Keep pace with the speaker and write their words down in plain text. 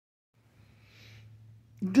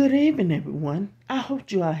Good evening, everyone. I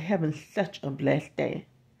hope you are having such a blessed day.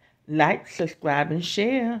 Like, subscribe, and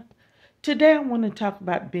share. Today, I want to talk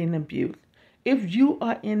about being abused. If you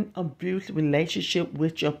are in abusive relationship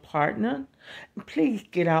with your partner, please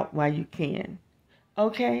get out while you can.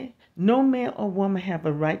 Okay? No man or woman have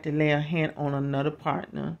a right to lay a hand on another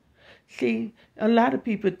partner. See, a lot of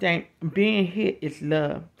people think being hit is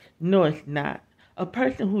love. No, it's not. A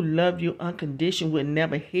person who loves you unconditionally will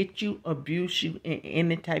never hit you, abuse you in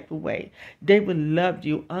any type of way. They will love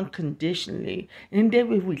you unconditionally, and they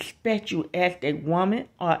will respect you as a woman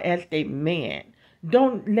or as a man.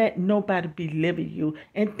 Don't let nobody belittle you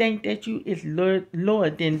and think that you is lower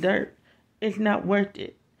than dirt. It's not worth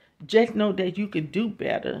it. Just know that you could do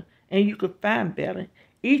better and you could find better.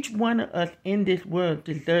 Each one of us in this world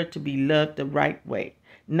deserves to be loved the right way,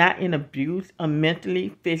 not in abuse or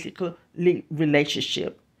mentally, physically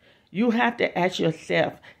relationship. You have to ask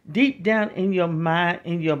yourself, deep down in your mind,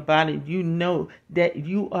 in your body, you know that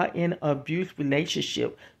you are in an abuse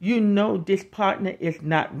relationship. You know this partner is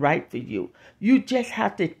not right for you. You just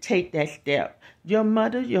have to take that step. Your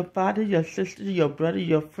mother, your father, your sister, your brother,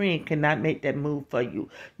 your friend cannot make that move for you.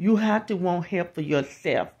 You have to want help for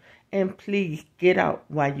yourself. And please get out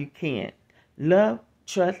while you can. Love,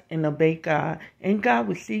 trust, and obey God. And God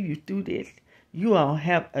will see you through this. You all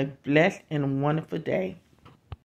have a blessed and wonderful day.